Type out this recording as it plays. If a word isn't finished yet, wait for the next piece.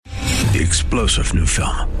The explosive new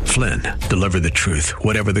film, Flynn, deliver the truth,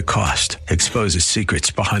 whatever the cost, exposes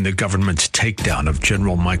secrets behind the government's takedown of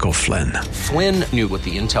General Michael Flynn. Flynn knew what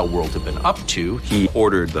the intel world had been up to. He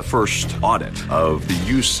ordered the first audit of the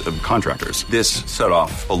use of contractors. This set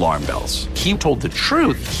off alarm bells. He told the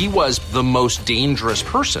truth. He was the most dangerous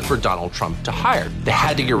person for Donald Trump to hire. They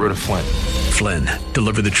had to get rid of Flynn. Flynn,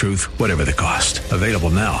 deliver the truth, whatever the cost. Available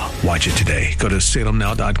now. Watch it today. Go to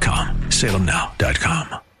salemnow.com.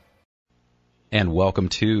 salemnow.com. And welcome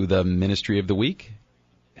to the Ministry of the Week.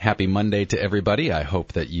 Happy Monday to everybody. I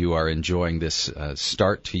hope that you are enjoying this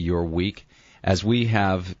start to your week. As we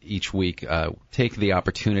have each week, take the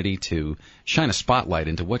opportunity to shine a spotlight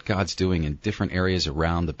into what God's doing in different areas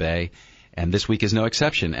around the Bay. And this week is no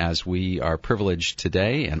exception, as we are privileged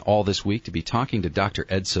today and all this week to be talking to Dr.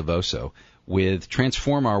 Ed Silvoso with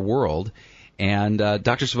Transform Our World. And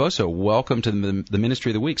Dr. Silvoso, welcome to the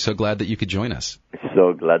Ministry of the Week. So glad that you could join us.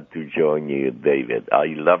 So glad to join you, David. I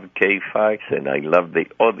love KFAX, and I love the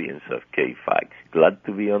audience of KFAX. Glad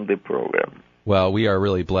to be on the program. Well, we are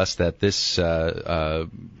really blessed that this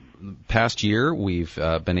past year we've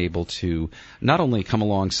been able to not only come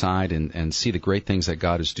alongside and see the great things that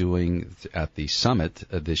God is doing at the summit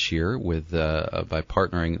this year with by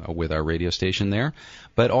partnering with our radio station there,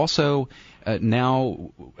 but also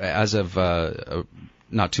now, as of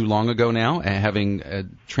not too long ago now,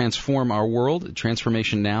 having Transform Our World,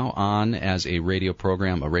 Transformation Now, on as a radio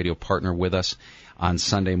program, a radio partner with us on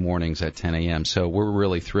Sunday mornings at 10 a.m. So we're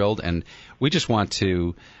really thrilled, and we just want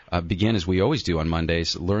to begin, as we always do on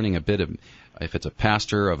Mondays, learning a bit of, if it's a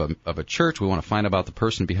pastor of a church, we want to find about the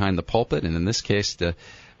person behind the pulpit, and in this case,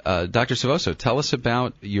 Dr. Silvoso, tell us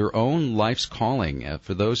about your own life's calling.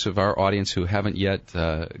 For those of our audience who haven't yet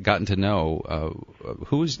gotten to know,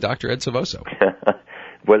 who is Dr. Ed Silvoso?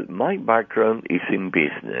 Well, my background is in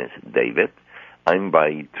business, David. I'm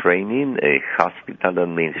by training a hospital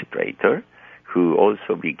administrator who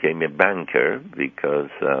also became a banker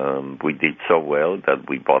because we did so well that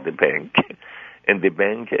we bought a bank. And the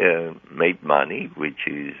bank made money, which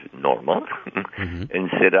is normal,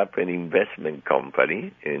 and set up an investment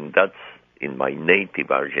company. And that's in my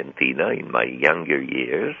native Argentina, in my younger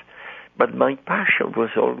years. But my passion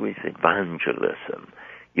was always evangelism.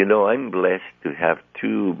 You know, I'm blessed to have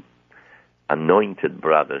two anointed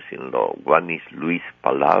brothers-in-law. One is Luis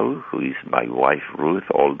Palau, who is my wife Ruth's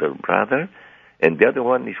older brother, and the other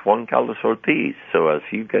one is Juan Carlos Ortiz. So as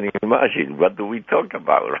you can imagine, what do we talk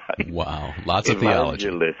about, right? Wow, lots of theology.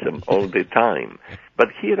 Evangelism all the time. But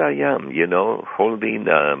here I am, you know, holding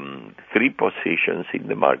 3 positions in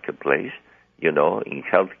the marketplace, you know, in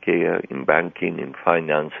healthcare, in banking, in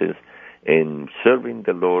finances, and serving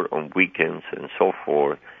the Lord on weekends and so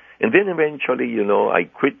forth. And then eventually, you know, I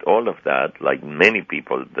quit all of that, like many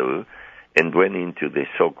people do, and went into the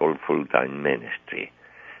so-called full-time ministry.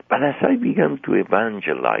 But as I began to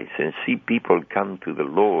evangelize and see people come to the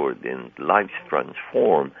Lord and lives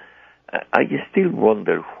transform, I still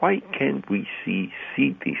wonder, why can't we see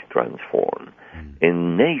cities transformed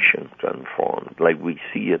and nations transformed like we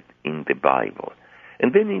see it in the Bible?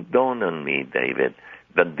 And then it dawned on me, David,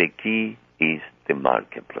 that the key is the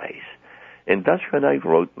marketplace. And that's when I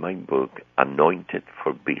wrote my book, Anointed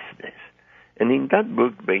for Business. And in that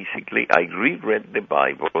book, basically, I reread the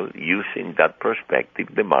Bible using that perspective,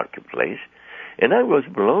 the marketplace, and I was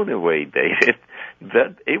blown away, David,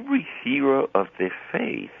 that every hero of the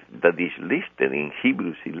faith that is listed in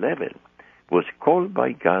Hebrews 11 was called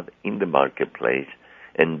by God in the marketplace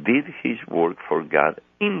and did his work for God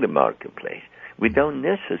in the marketplace without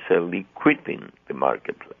necessarily quitting the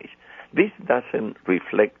marketplace. This doesn't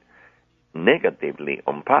reflect negatively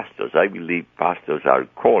on pastors. I believe pastors are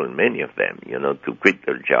called, many of them, you know, to quit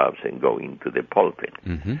their jobs and go into the pulpit.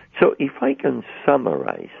 So if I can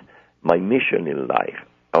summarize my mission in life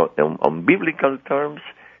on biblical terms,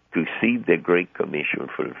 to see the Great Commission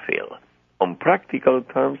fulfilled. On practical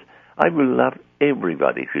terms, I will love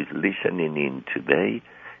everybody who's listening in today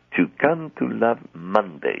to come to love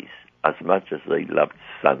Mondays as much as they love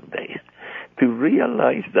Sundays. To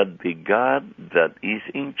realize that the God that is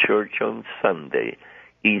in church on Sunday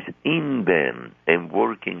is in them and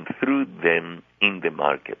working through them in the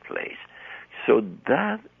marketplace. So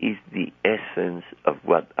that is the essence of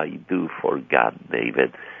what I do for God,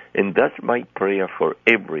 David. And that's my prayer for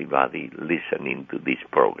everybody listening to this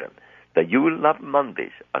program, that you will love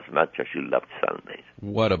Mondays as much as you love Sundays.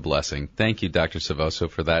 What a blessing. Thank you, Dr.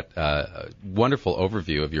 Silvoso, for that wonderful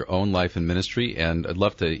overview of your own life and ministry. And I'd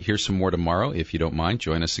love to hear some more tomorrow, if you don't mind.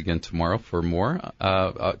 Join us again tomorrow for more,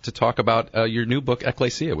 to talk about your new book,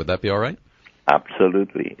 Ecclesia. Would that be all right?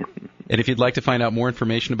 Absolutely. And if you'd like to find out more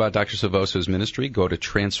information about Dr. Silvoso's ministry, go to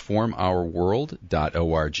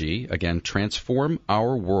transformourworld.org. Again,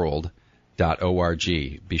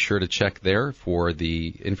 transformourworld.org. Be sure to check there for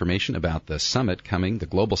the information about the summit coming, the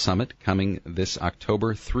global summit coming this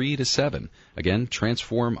October 3 to 7. Again,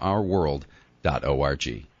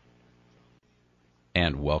 transformourworld.org.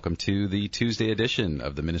 And welcome to the Tuesday edition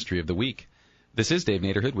of the Ministry of the Week. This is Dave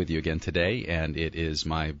Naderhood with you again today, and it is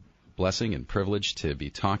my blessing and privilege to be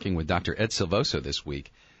talking with Dr. Ed Silvoso this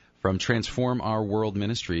week from Transform Our World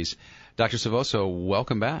Ministries. Dr. Silvoso,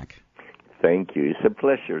 welcome back. Thank you. It's a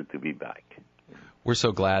pleasure to be back. We're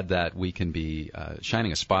so glad that we can be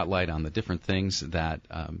shining a spotlight on the different things that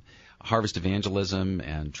Harvest Evangelism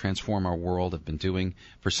and Transform Our World have been doing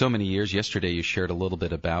for so many years. Yesterday you shared a little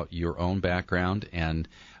bit about your own background, and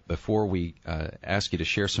before we ask you to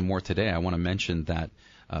share some more today, I want to mention that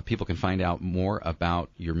people can find out more about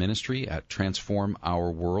your ministry at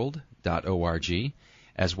transformourworld.org,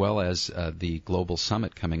 as well as the Global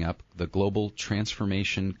Summit coming up, the Global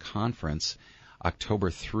Transformation Conference, October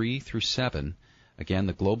 3 through 7. Again,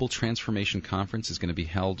 the Global Transformation Conference is going to be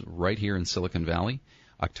held right here in Silicon Valley,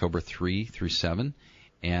 October 3 through 7.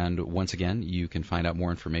 And once again, you can find out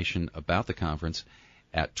more information about the conference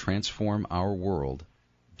at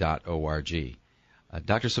transformourworld.org.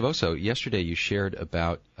 Dr. Silvoso, yesterday you shared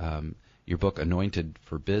about your book, Anointed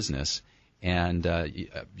for Business, and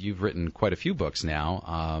you've written quite a few books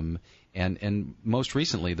now, and most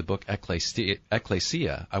recently the book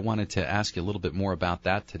Ecclesia. I wanted to ask you a little bit more about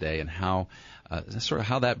that today and how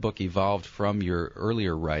how that book evolved from your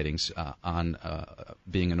earlier writings on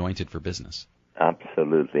being anointed for business.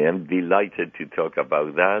 Absolutely. I'm delighted to talk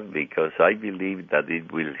about that because I believe that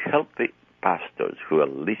it will help the pastors who are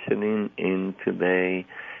listening in today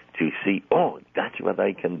to see, that's what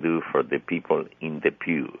I can do for the people in the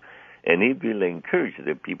pew. And it will encourage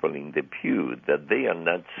the people in the pew that they are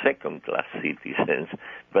not second-class citizens,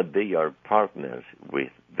 but they are partners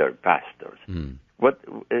with their pastors. What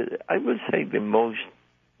I would say the most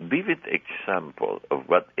vivid example of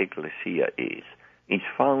what ecclesia is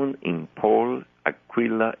found in Paul,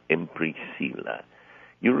 Aquila, and Priscilla.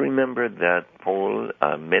 You remember that Paul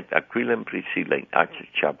met Aquila and Priscilla in Acts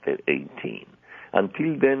chapter 18.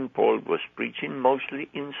 Until then, Paul was preaching mostly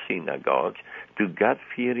in synagogues to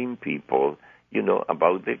God-fearing people,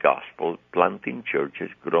 about the gospel, planting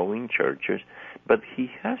churches, growing churches, but he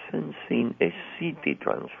hasn't seen a city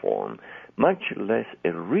transform, much less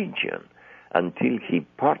a region, until he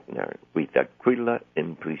partnered with Aquila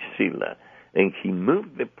and Priscilla, and he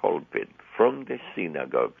moved the pulpit from the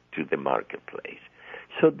synagogue to the marketplace.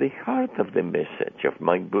 So the heart of the message of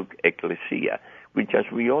my book, Ecclesia, which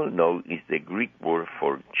as we all know is the Greek word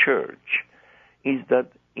for church, is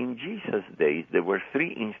that in Jesus' days there were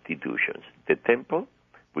three institutions: the temple,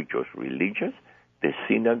 which was religious, the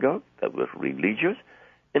synagogue, that was religious,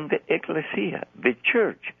 and the ecclesia, the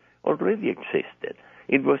church, already existed.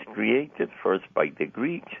 It was created first by the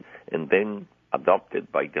Greeks and then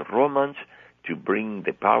adopted by the Romans to bring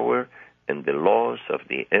the power and the laws of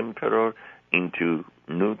the emperor into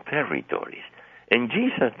new territories. And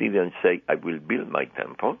Jesus didn't say, I will build my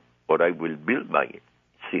temple or I will build my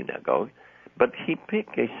synagogue, but he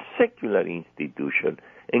picked a secular institution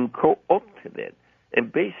and co-opted it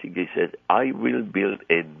and basically said, I will build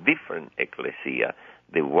a different ecclesia,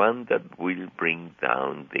 the one that will bring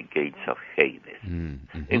down the gates of Hades.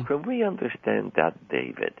 Mm-hmm. And when we understand that,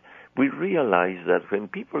 David, we realize that when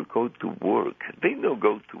people go to work, they don't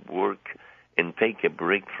go to work and take a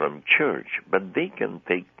break from church, but they can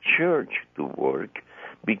take church to work,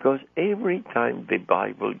 because every time the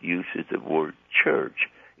Bible uses the word church,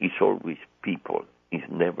 it's always people. It's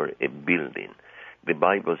never a building. The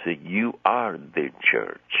Bible says you are the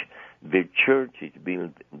church. The church is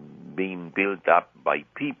being built up by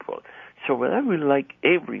people. So what I would like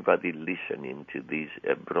everybody listening to this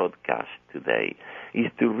broadcast today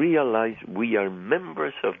is to realize we are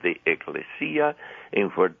members of the ecclesia,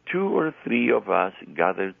 and where two or three of us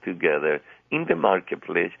gather together in the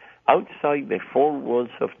marketplace outside the four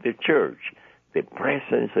walls of the church, the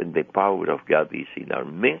presence and the power of God is in our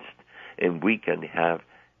midst, and we can have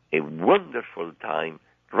a wonderful time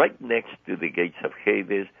right next to the gates of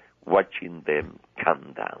Hades, watching them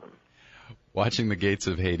come down. Watching the gates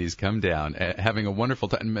of Hades come down, having a wonderful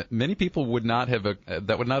time. Many people would not have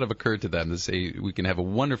that would not have occurred to them to say we can have a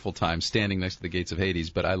wonderful time standing next to the gates of Hades.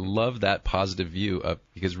 But I love that positive view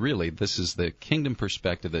because really this is the kingdom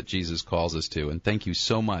perspective that Jesus calls us to. And thank you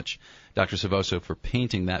so much, Dr. Silvoso, for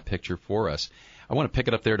painting that picture for us. I want to pick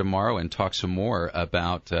it up there tomorrow and talk some more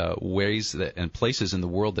about ways and places in the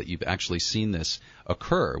world that you've actually seen this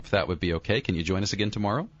occur. If that would be okay, can you join us again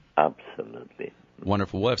tomorrow? Absolutely.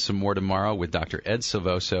 Wonderful. We'll have some more tomorrow with Dr. Ed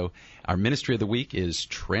Silvoso. Our ministry of the week is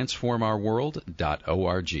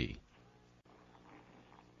transformourworld.org.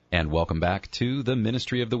 And welcome back to the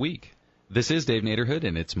Ministry of the Week. This is Dave Naderhood,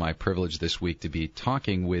 and it's my privilege this week to be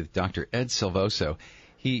talking with Dr. Ed Silvoso.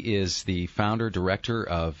 He is the founder, director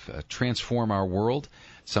of Transform Our World.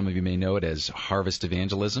 Some of you may know it as Harvest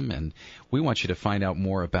Evangelism, and we want you to find out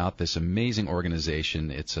more about this amazing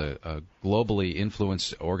organization. It's a globally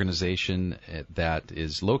influenced organization that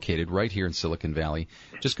is located right here in Silicon Valley.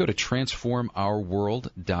 Just go to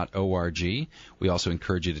transformourworld.org. We also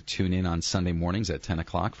encourage you to tune in on Sunday mornings at 10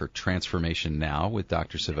 o'clock for Transformation Now with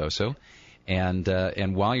Dr. Silvoso. And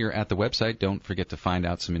while you're at the website, don't forget to find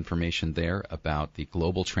out some information there about the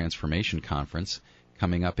Global Transformation Conference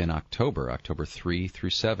coming up in October 3 through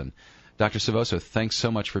 7. Dr. Silvoso, thanks so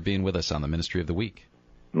much for being with us on the Ministry of the Week.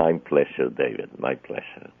 My pleasure, David. My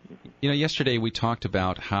pleasure. You know, yesterday we talked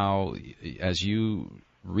about how, as you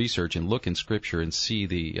research and look in Scripture and see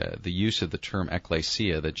the use of the term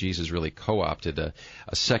ecclesia, that Jesus really co-opted a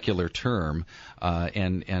secular term,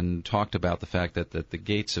 and talked about the fact that the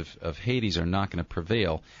gates of Hades are not going to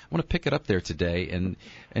prevail. I want to pick it up there today and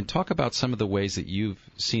talk about some of the ways that you've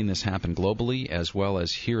seen this happen globally as well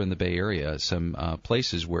as here in the Bay Area, some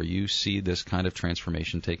places where you see this kind of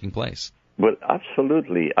transformation taking place. Well,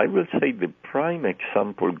 absolutely. I will say the prime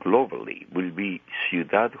example globally will be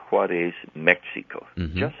Ciudad Juarez, Mexico,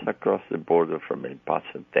 just across the border from El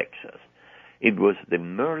Paso, Texas. It was the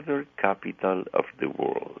murder capital of the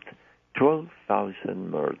world. 12,000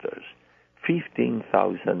 murders,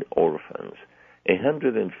 15,000 orphans,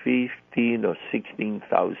 115 or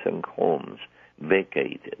 16,000 homes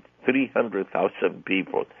vacated, 300,000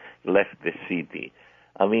 people left the city.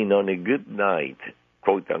 I mean, on a good night,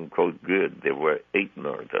 quote-unquote good, there were 8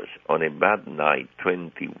 murders. On a bad night,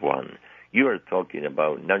 21. You are talking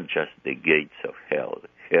about not just the gates of hell,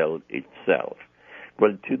 hell itself.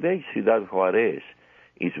 Well, today, Ciudad Juarez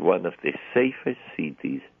is one of the safest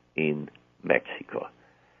cities in Mexico.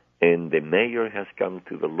 And the mayor has come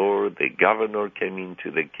to the Lord, the governor came into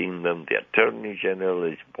the kingdom, the attorney general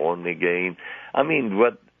is born again. I mean,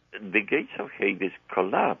 the gates of Hades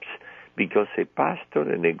collapsed because a pastor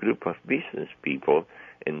and a group of business people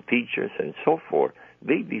and teachers and so forth,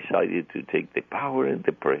 they decided to take the power and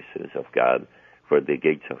the presence of God where the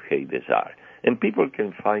gates of Hades are. And people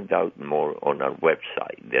can find out more on our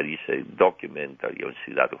website. There is a documentary on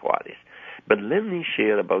Ciudad Juarez. But let me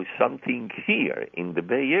share about something here in the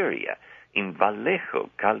Bay Area, in Vallejo,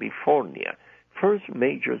 California, first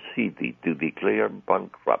major city to declare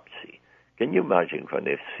bankruptcy. Can you imagine when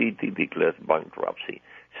a city declares bankruptcy?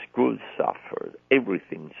 Schools suffered,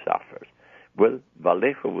 everything suffers. Well,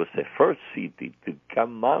 Vallejo was the first city to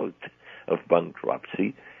come out of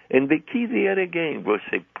bankruptcy, and the key there again was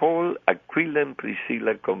a Paul, Aquila, and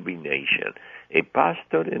Priscilla combination, a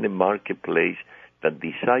pastor and a marketplace that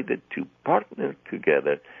decided to partner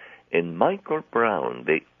together, and Michael Brown,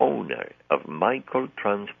 the owner of Michael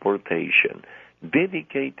Transportation,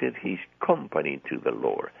 dedicated his company to the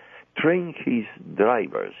Lord, trained his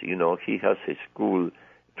drivers. You know, he has a school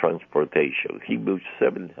transportation. He moves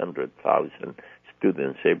 700,000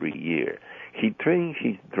 students every year. He trained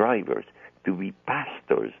his drivers to be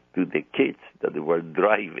pastors to the kids that were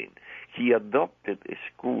driving. He adopted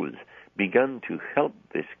schools, began to help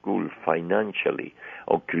the school financially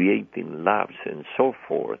or creating labs and so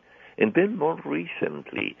forth. And then more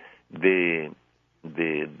recently, the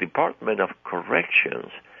Department of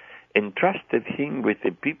Corrections entrusted him with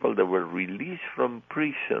the people that were released from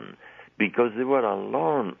prison because they were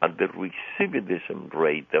alarmed at the recidivism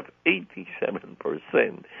rate of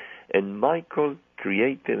 87%. And Michael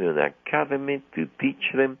created an academy to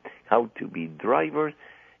teach them how to be drivers,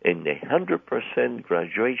 and 100%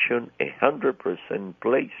 graduation, 100%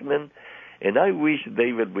 placement. And I wish,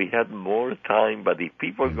 David, we had more time, but if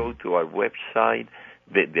people go to our website,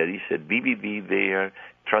 there is a DVD there,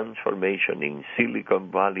 Transformation in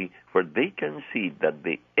Silicon Valley, where they can see that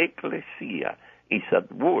the ecclesia is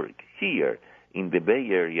at work here in the Bay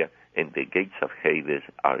Area, and the gates of Hades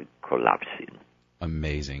are collapsing.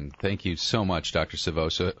 Amazing. Thank you so much, Dr.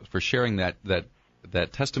 Silvoso, for sharing that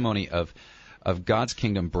testimony of of God's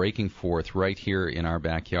kingdom breaking forth right here in our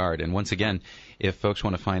backyard. And once again, if folks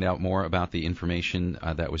want to find out more about the information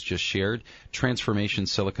that was just shared, Transformation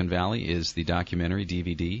Silicon Valley is the documentary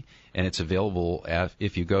DVD, and it's available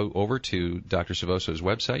if you go over to Dr. Silvoso's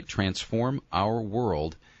website,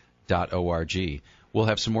 transformourworld.org. We'll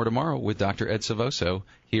have some more tomorrow with Dr. Ed Silvoso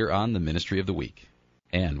here on the Ministry of the Week.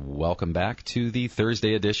 And welcome back to the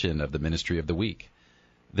Thursday edition of the Ministry of the Week.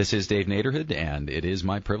 This is Dave Naderhood, and it is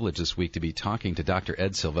my privilege this week to be talking to Dr.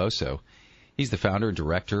 Ed Silvoso. He's the founder and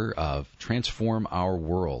director of Transform Our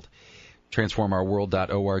World.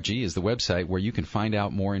 TransformOurWorld.org is the website where you can find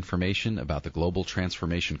out more information about the Global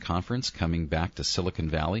Transformation Conference coming back to Silicon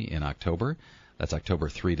Valley in October. That's October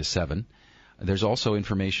 3 to 7. There's also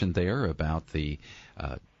information there about the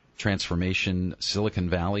Transformation Silicon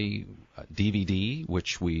Valley DVD,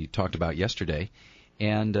 which we talked about yesterday,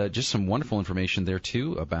 and just some wonderful information there,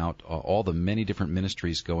 too, about all the many different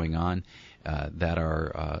ministries going on that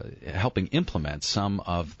are helping implement some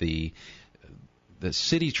of the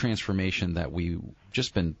city transformation that we've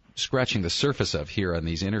just been scratching the surface of here on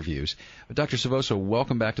these interviews. Dr. Silvoso,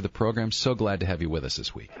 welcome back to the program. So glad to have you with us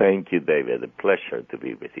this week. Thank you, David. A pleasure to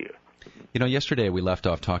be with you. You know, yesterday we left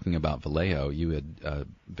off talking about Vallejo. You had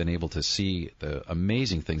been able to see the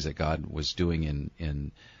amazing things that God was doing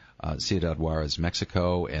in Ciudad Juarez,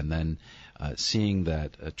 Mexico, and then seeing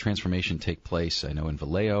that transformation take place. I know in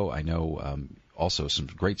Vallejo. I know also some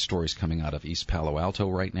great stories coming out of East Palo Alto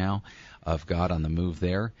right now of God on the move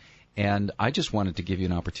there. And I just wanted to give you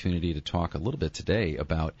an opportunity to talk a little bit today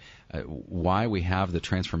about why we have the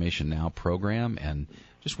Transformation Now program and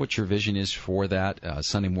just what your vision is for that.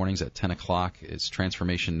 Sunday mornings at 10 o'clock is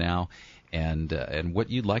Transformation Now, and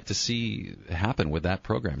what you'd like to see happen with that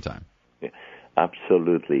program time. Yeah,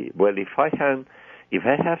 absolutely. Well, if I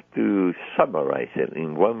have to summarize it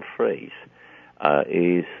in one phrase,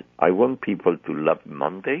 is I want people to love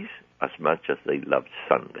Mondays as much as they love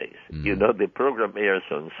Sundays. Mm. You know, the program airs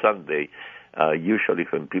on Sunday, usually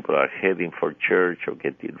when people are heading for church or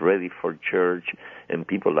getting ready for church, and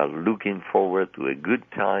people are looking forward to a good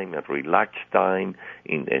time, a relaxed time,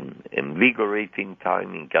 an invigorating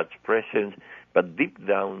time in God's presence. But deep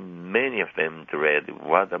down, many of them dread,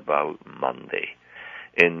 what about Monday?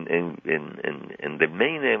 And the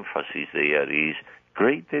main emphasis there is,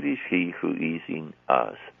 greater is He who is in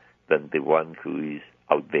us than the one who is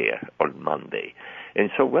out there on Monday. And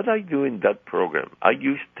so what I do in that program, I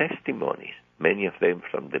use testimonies, many of them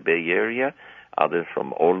from the Bay Area, others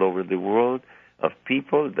from all over the world, of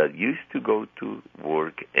people that used to go to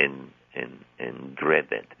work and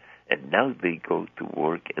dread it. And now they go to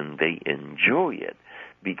work and they enjoy it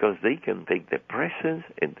because they can take the presence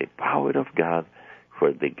and the power of God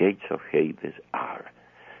where the gates of Hades are.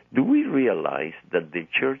 Do we realize that the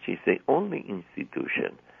church is the only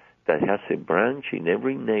institution that has a branch in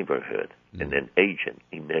every neighborhood and an agent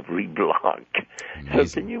in every block? Amazing.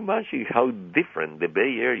 So can you imagine how different the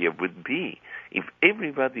Bay Area would be if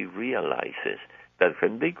everybody realizes that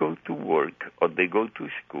when they go to work or they go to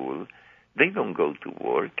school, they don't go to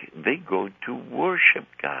work, they go to worship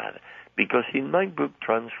God. Because in my book,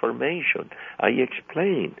 Transformation, I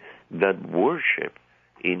explain that worship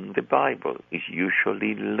in the Bible is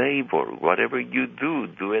usually labor. Whatever you do,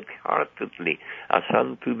 do it heartedly as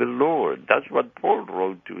unto the Lord. That's what Paul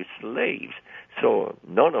wrote to his slaves. So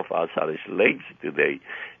none of us are slaves today.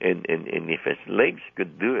 And if slaves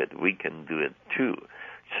could do it, we can do it too.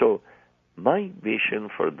 So my vision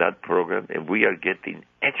for that program, and we are getting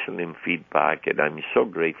excellent feedback, and I'm so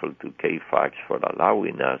grateful to KFAX for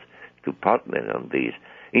allowing us to partner on this,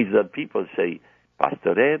 is that people say,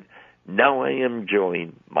 Pastor Ed, now I am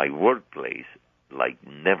enjoying my workplace like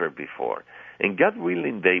never before. And God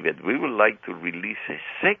willing, David, we would like to release a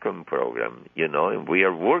second program, and we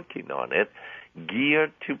are working on it,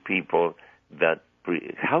 geared to people that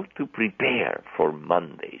how to prepare for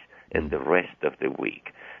Mondays and the rest of the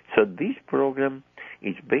week. So this program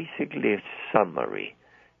is basically a summary,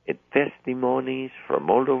 testimonies from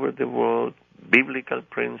all over the world, biblical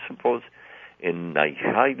principles, and I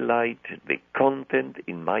highlight the content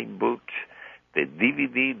in my books, the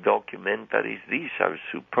DVD documentaries. These are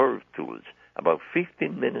superb tools, about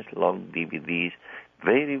 15 minutes long DVDs,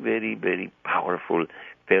 very, very, very powerful,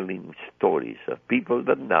 telling stories of people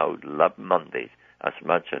that now love Mondays as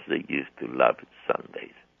much as they used to love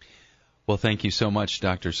Sundays. Well, thank you so much,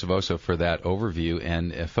 Dr. Silvoso, for that overview.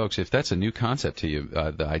 And folks, if that's a new concept to you,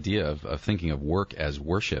 the idea of thinking of work as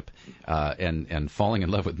worship and falling in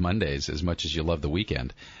love with Mondays as much as you love the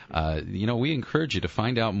weekend, we encourage you to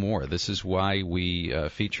find out more. This is why we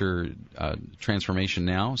feature Transformation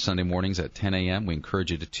Now Sunday mornings at 10 a.m. We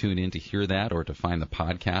encourage you to tune in to hear that or to find the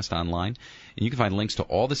podcast online. And you can find links to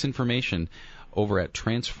all this information over at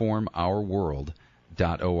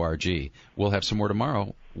transformourworld.org. We'll have some more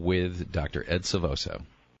tomorrow with Dr. Ed Silvoso.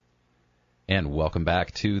 And welcome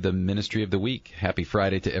back to the Ministry of the Week. Happy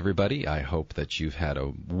Friday to everybody. I hope that you've had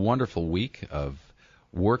a wonderful week of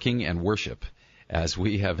working and worship, as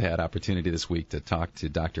we have had opportunity this week to talk to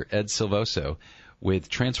Dr. Ed Silvoso with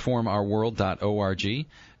transformourworld.org.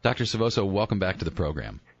 Dr. Silvoso, welcome back to the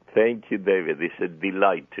program. Thank you, David. It's a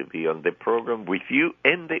delight to be on the program with you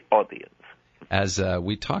and the audience. As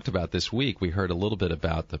we talked about this week, we heard a little bit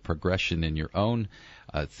about the progression in your own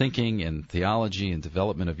thinking and theology and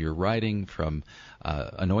development of your writing, from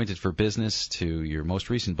Anointed for Business to your most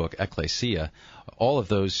recent book, Ecclesia. All of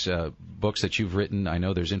those books that you've written, I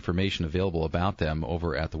know there's information available about them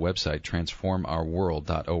over at the website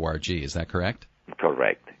transformourworld.org. Is that correct?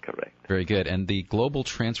 Correct. Very good. And the Global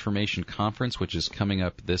Transformation Conference, which is coming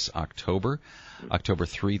up this October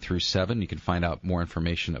 3 through 7, you can find out more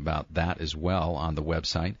information about that as well on the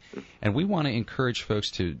website. And we want to encourage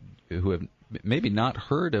folks who have maybe not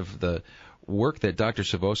heard of the work that Dr.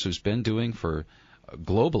 Silvoso has been doing for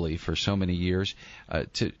globally for so many years,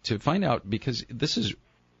 to find out, because this is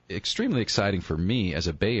extremely exciting for me as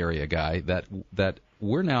a Bay Area guy, that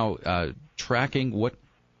we're now tracking what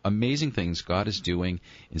amazing things God is doing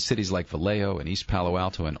in cities like Vallejo and East Palo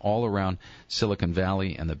Alto and all around Silicon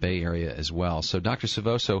Valley and the Bay Area as well. So, Dr.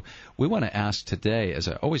 Silvoso, we want to ask today, as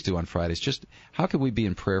I always do on Fridays, just how can we be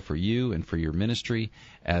in prayer for you and for your ministry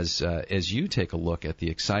as you take a look at the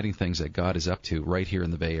exciting things that God is up to right here in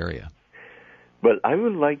the Bay Area? Well, I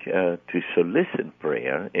would like to solicit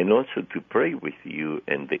prayer and also to pray with you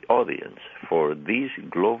and the audience for this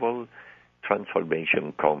global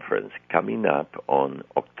Transformation Conference coming up on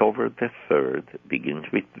October the 3rd, begins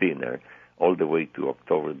with dinner, all the way to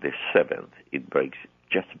October the 7th. It breaks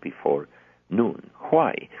just before noon.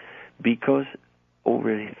 Why? Because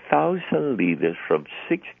over 1,000 leaders from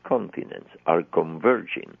 6 continents are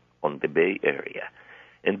converging on the Bay Area.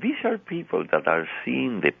 And these are people that are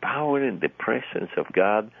seeing the power and the presence of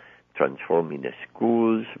God transforming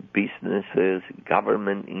schools, businesses,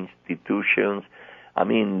 government institutions. I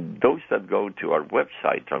mean, those that go to our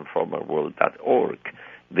website, transformourworld.org,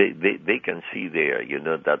 they can see there,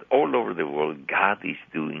 that all over the world God is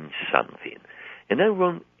doing something. And I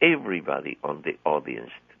want everybody on the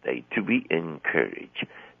audience today to be encouraged,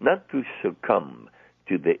 not to succumb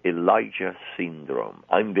to the Elijah syndrome.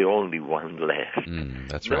 I'm the only one left.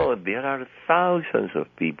 That's right. No, there are thousands of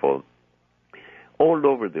people all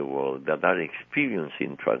over the world that are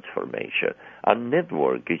experiencing transformation. Our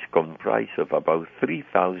network is comprised of about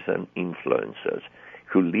 3,000 influencers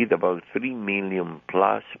who lead about 3 million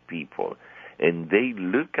plus people, and they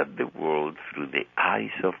look at the world through the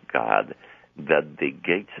eyes of God, that the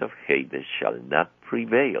gates of Hades shall not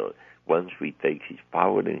prevail once we take His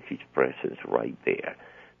power and His presence right there.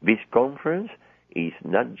 This conference is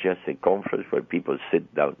not just a conference where people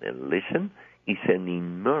sit down and listen. It's an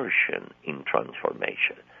immersion in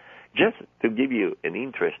transformation. Just to give you an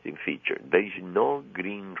interesting feature, there is no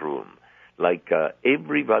green room. Like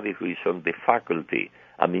everybody who is on the faculty,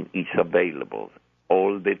 is available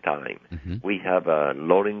all the time. Mm-hmm. We have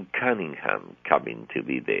Lauren Cunningham coming to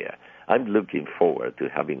be there. I'm looking forward to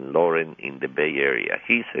having Lauren in the Bay Area.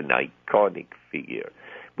 He's an iconic figure.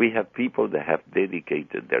 We have people that have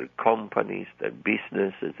dedicated their companies, their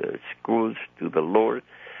businesses, their schools to the Lord,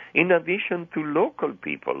 in addition to local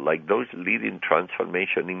people like those leading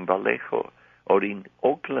transformation in Vallejo or in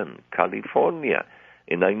Oakland, California.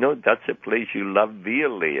 And I know that's a place you love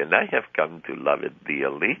dearly, and I have come to love it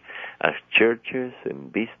dearly. As churches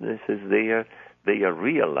and businesses there, they are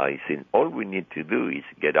realizing all we need to do is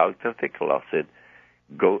get out of the closet,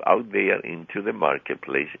 go out there into the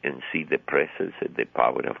marketplace, and see the presence and the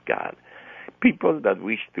power of God. People that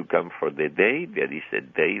wish to come for the day, there is a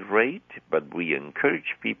day rate, but we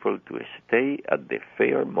encourage people to stay at the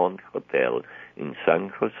Fairmont Hotel in San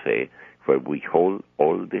Jose, where we hold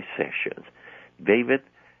all the sessions. David,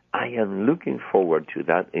 I am looking forward to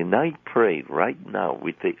that, and I pray right now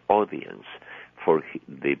with the audience for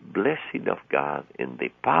the blessing of God and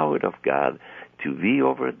the power of God to be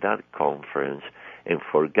over that conference, and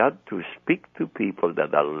for God to speak to people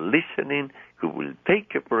that are listening, who will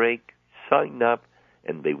take a break, sign up,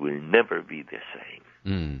 and they will never be the same.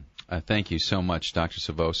 Thank you so much, Dr.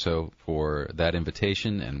 Silvoso, for that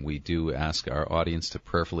invitation, and we do ask our audience to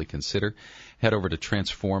prayerfully consider. Head over to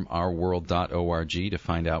transformourworld.org to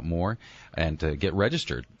find out more and to get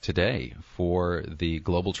registered today for the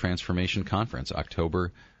Global Transformation Conference,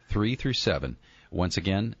 October 3 through 7. Once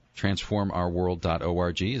again,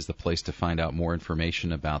 transformourworld.org is the place to find out more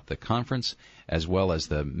information about the conference, as well as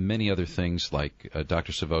the many other things like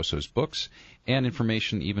Dr. Silvoso's books and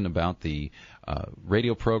information even about the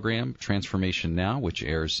radio program, Transformation Now, which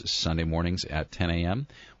airs Sunday mornings at 10 a.m.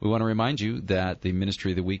 We want to remind you that the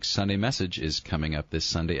Ministry of the Week Sunday message is coming up this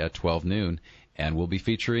Sunday at 12 noon, and we'll be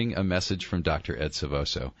featuring a message from Dr. Ed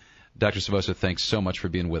Silvoso. Dr. Silvoso, thanks so much for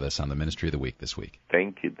being with us on the Ministry of the Week this week.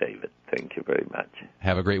 Thank you, David. Thank you very much.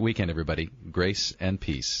 Have a great weekend, everybody. Grace and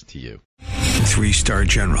peace to you. 3-star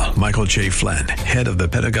General Michael J. Flynn, head of the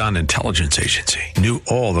Pentagon Intelligence Agency, knew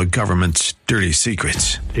all the government's dirty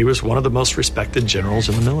secrets. He was one of the most respected generals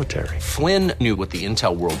in the military. Flynn knew what the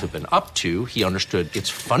intel world had been up to. He understood its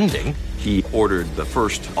funding. He ordered the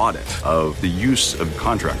first audit of the use of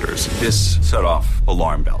contractors. This set off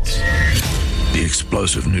alarm bells. The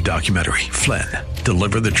explosive new documentary, Flynn,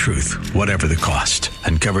 Deliver the Truth, Whatever the Cost,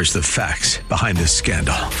 uncovers the facts behind this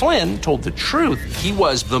scandal. Flynn told the truth. He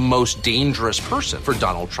was the most dangerous person for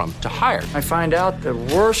Donald Trump to hire. I find out the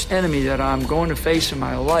worst enemy that I'm going to face in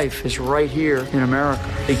my life is right here in America.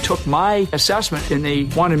 They took my assessment and they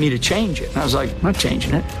wanted me to change it. And I was like, I'm not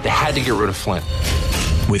changing it. They had to get rid of Flynn.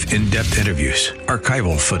 With in-depth interviews,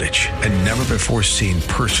 archival footage, and never-before-seen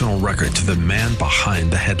personal records of the man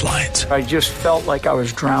behind the headlines. I just felt like I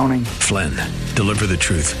was drowning. Flynn, Deliver the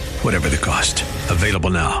Truth, Whatever the Cost.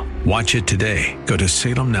 Available now. Watch it today. Go to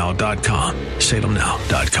salemnow.com.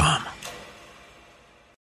 salemnow.com.